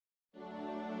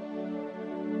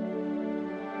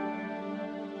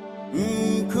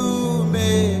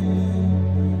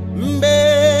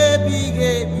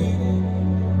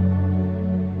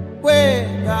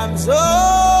sorrow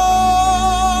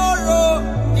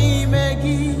ni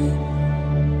megi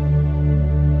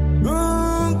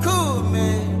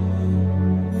unkume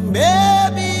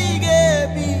baby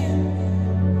gebi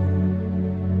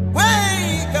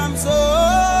wake I'm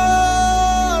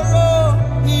sorrow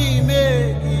ni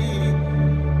megi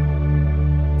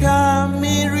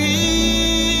kamirina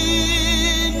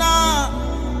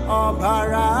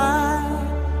obara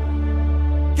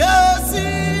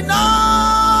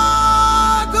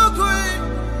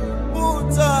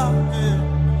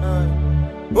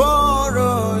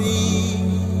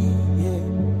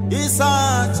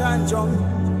Chanjong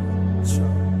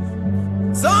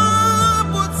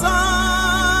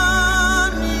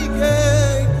Zabutani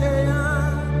Kekeya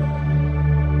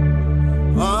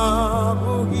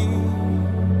Abuhi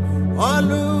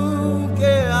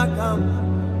Aluke Akam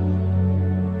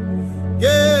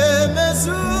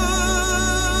Gemesu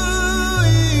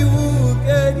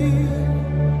Iwukedi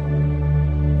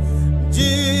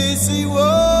Jisi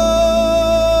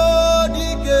Wodike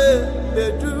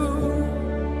Bedu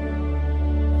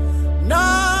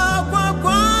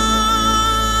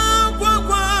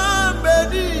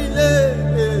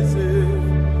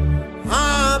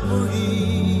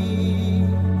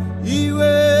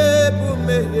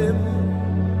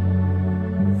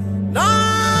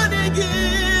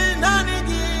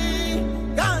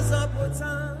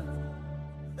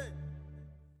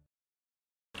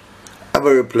A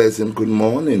very pleasant good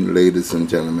morning, ladies and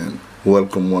gentlemen.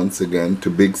 Welcome once again to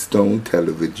Big Stone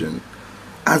Television.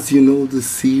 As you know, the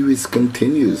series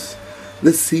continues.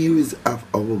 The series of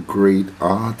our great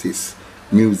artists,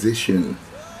 musicians,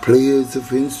 players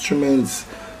of instruments,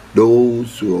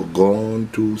 those who are gone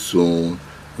too soon,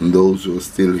 and those who are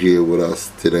still here with us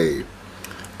today.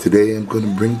 Today I'm going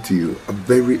to bring to you a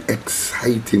very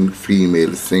exciting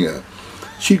female singer.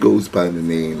 She goes by the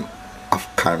name of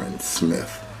Karen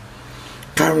Smith.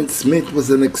 Karen Smith was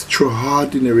an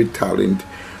extraordinary talent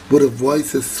with a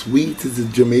voice as sweet as a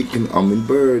Jamaican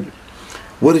hummingbird.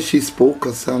 Whether she spoke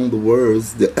or sang the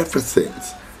words, the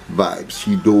effervescent vibe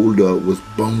she doled out was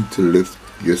bound to lift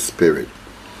your spirit.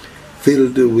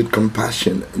 Filled with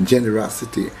compassion,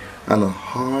 generosity, and a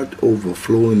heart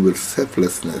overflowing with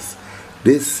selflessness,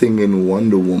 this singing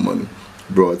Wonder Woman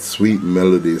brought sweet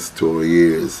melodies to our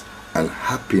ears and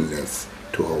happiness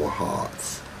to our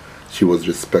hearts. She was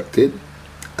respected,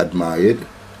 admired,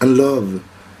 and loved,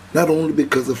 not only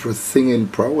because of her singing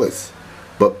prowess,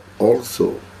 but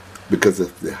also because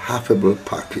of the affable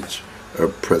package her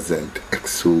present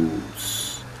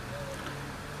exudes.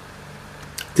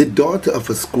 The daughter of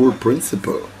a school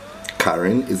principal,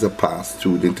 Karen is a past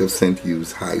student of St.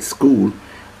 Hugh's High School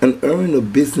and earned a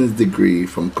business degree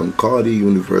from Concordia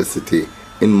University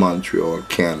in Montreal,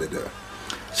 Canada.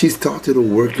 She started her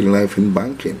working life in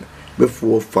banking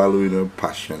before following her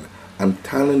passion and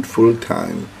talent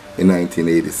full-time in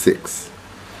 1986.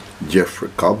 Jeffrey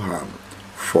Cobham,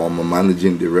 former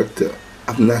managing director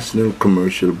of National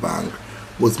Commercial Bank,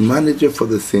 was manager for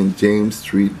the St. James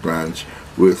Street branch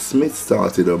where Smith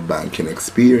started her banking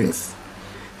experience.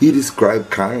 He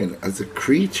described Karen as a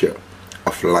creature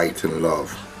of light and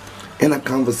love. In a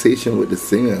conversation with the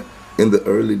singer in the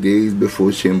early days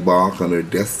before she embarked on her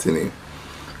destiny,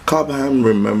 Cobham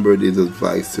remembered his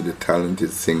advice to the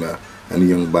talented singer and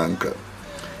young banker.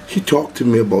 She talked to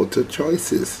me about her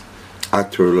choices. I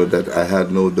told her that I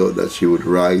had no doubt that she would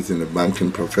rise in the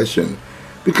banking profession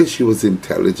because she was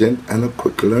intelligent and a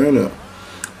quick learner,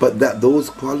 but that those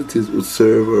qualities would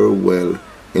serve her well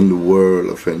in the world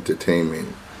of entertainment.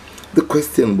 The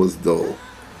question was though,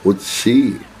 would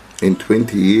she, in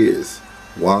 20 years,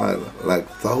 while, like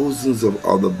thousands of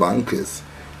other bankers,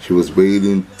 she was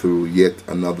wading through yet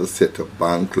another set of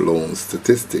bank loan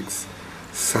statistics,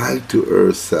 sigh to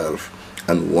herself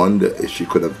and wonder if she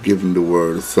could have given the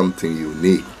world something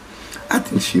unique. I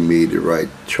think she made the right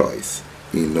choice,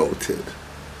 he noted.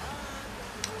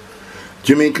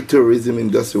 Jamaican tourism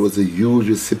industry was a huge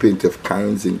recipient of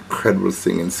Karen's incredible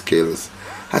singing skills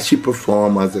as she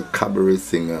performed as a cabaret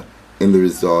singer in the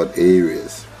resort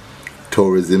areas.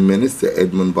 Tourism Minister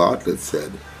Edmund Bartlett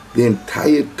said, "The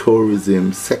entire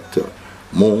tourism sector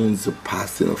mourns the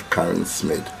passing of Karen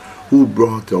Smith, who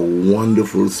brought a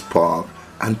wonderful spark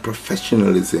and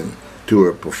professionalism to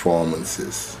her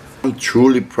performances." I'm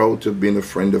truly proud to have been a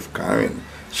friend of Karen.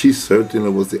 She certainly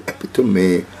was the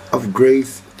epitome of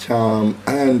grace, charm,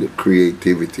 and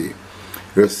creativity.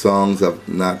 Her songs have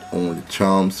not only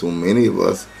charmed so many of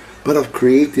us, but have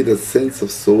created a sense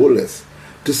of solace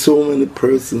to so many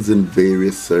persons in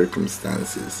various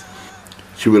circumstances.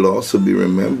 She will also be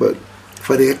remembered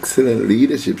for the excellent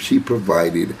leadership she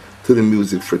provided to the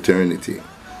music fraternity.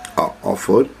 I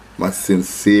offered My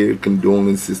sincere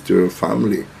condolences to her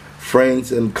family,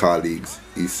 friends and colleagues,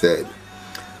 he said.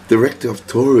 Director of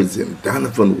Tourism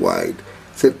Donovan White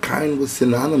said Karen was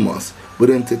synonymous with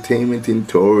entertainment in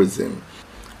tourism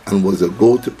and was a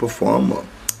go-to performer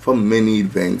for many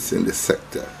events in the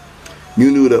sector.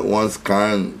 You knew that once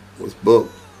Karen was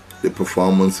booked, the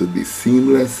performance would be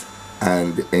seamless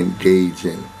and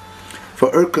engaging. For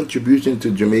her contribution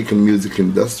to Jamaican music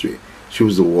industry, she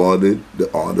was awarded the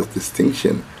Order of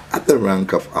Distinction at the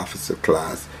rank of officer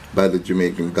class by the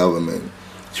Jamaican government.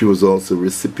 She was also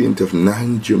recipient of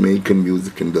 9 Jamaican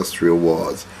Music Industry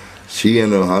Awards. She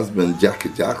and her husband, Jackie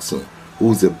Jackson,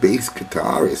 who is a bass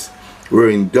guitarist, were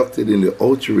inducted in the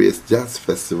Ultra Race Jazz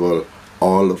Festival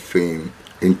Hall of Fame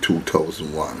in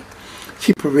 2001.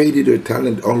 She paraded her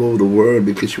talent all over the world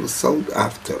because she was sought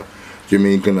after.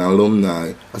 Jamaican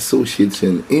Alumni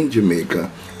Association in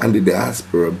Jamaica and the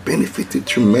diaspora benefited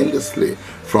tremendously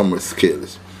from her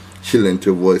skills. She lent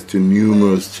her voice to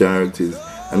numerous charities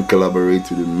and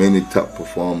collaborated with many top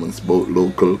performers, both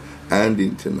local and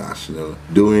international,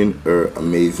 during her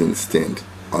amazing stint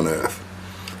on Earth.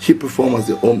 She performed as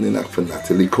the opening act for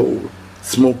Natalie Cole,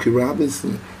 Smokey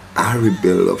Robinson, Ari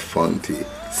Belafonte,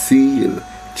 Seal,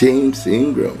 James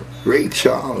Ingram, Ray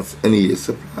Charles, and Air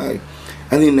Supply.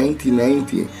 And in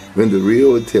 1990, when the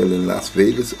Rio Hotel in Las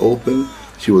Vegas opened,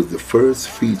 she was the first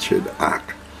featured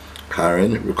act.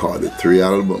 Karen recorded 3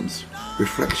 albums.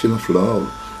 Reflection of Love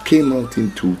came out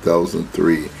in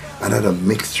 2003 and had a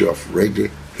mixture of reggae,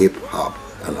 hip-hop,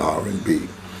 and R&B.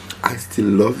 I Still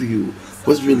Love You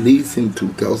was released in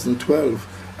 2012,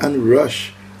 and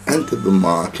Rush entered the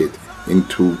market in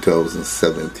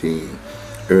 2017.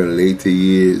 Her later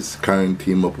years, Karen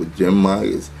teamed up with Jem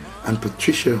Myers and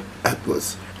Patricia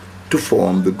Edwards to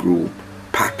form the group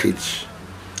Package.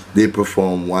 They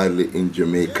perform widely in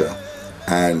Jamaica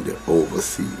and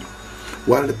overseas.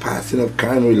 While the passing of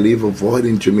Karen will leave a void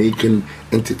in Jamaican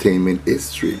entertainment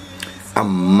history, a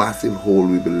massive hole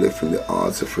will be left in the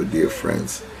hearts of her dear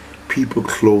friends. People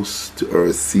close to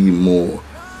her see more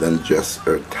than just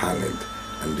her talent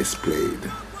and displayed.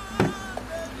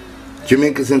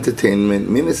 Jamaica's entertainment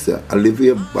minister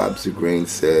Olivia Babs-Grain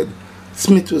said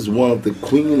Smith was one of the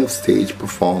queen of stage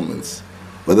performance.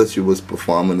 Whether she was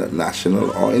performing at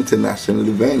national or international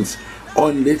events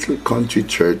or in little country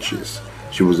churches,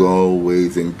 she was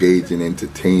always engaging,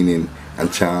 entertaining,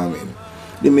 and charming.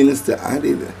 The minister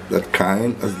added that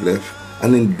Karen has left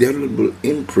an indelible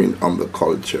imprint on the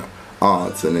culture,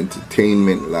 arts, and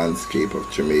entertainment landscape of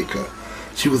Jamaica.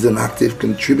 She was an active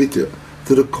contributor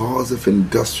to the cause of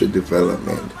industrial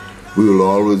development. We will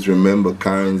always remember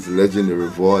Karen's legendary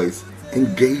voice,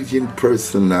 engaging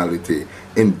personality,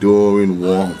 enduring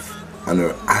warmth, and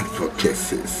her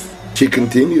advocacies. She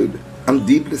continued, I'm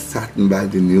deeply saddened by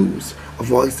the news. A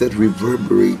voice that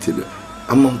reverberated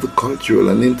among the cultural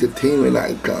and entertainment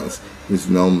icons is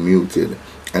now muted,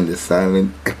 and the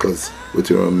silent echoes with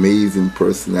her amazing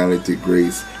personality,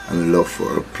 grace, and love for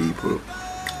her people.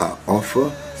 I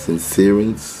offer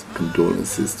sincerest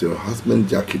condolences to her husband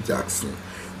Jackie Jackson,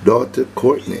 daughter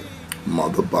Courtney,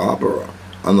 mother Barbara,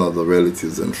 and other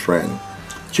relatives and friends.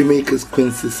 Jamaica's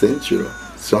quintessential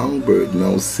songbird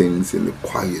now sings in the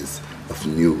choirs of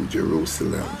New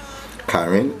Jerusalem.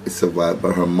 Karen is survived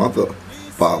by her mother,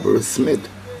 Barbara Smith,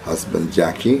 husband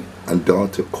Jackie, and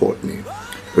daughter Courtney.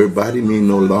 Her body may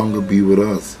no longer be with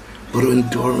us, but her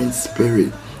enduring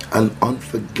spirit and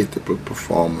unforgettable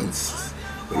performance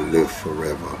will live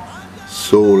forever.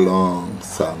 So long,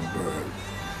 songbird.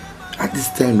 At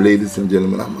this time, ladies and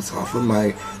gentlemen, I must offer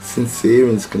my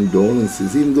sincerest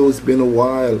condolences, even though it's been a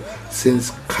while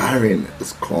since Karen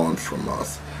has gone from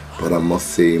us. But I must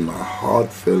say my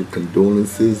heartfelt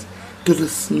condolences to the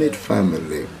Smith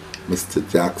family. Mr.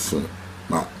 Jackson,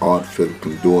 my heartfelt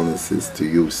condolences to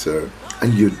you, sir,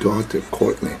 and your daughter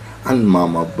Courtney, and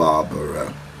Mama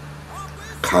Barbara.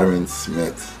 Karen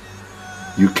Smith,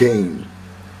 you came,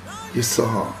 you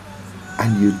saw,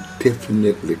 and you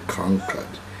definitely conquered,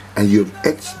 and you've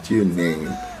etched your name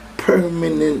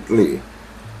permanently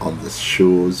on the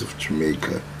shores of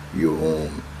Jamaica, your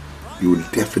home. You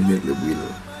definitely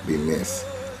will be missed.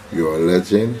 You're a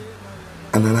legend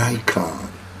and an icon,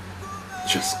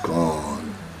 just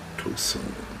gone too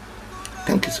soon.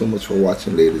 Thank you so much for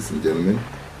watching, ladies and gentlemen.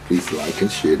 Please like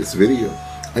and share this video.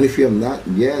 And if you have not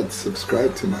yet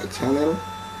subscribed to my channel,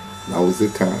 now is the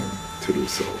time to do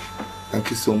so. Thank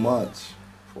you so much.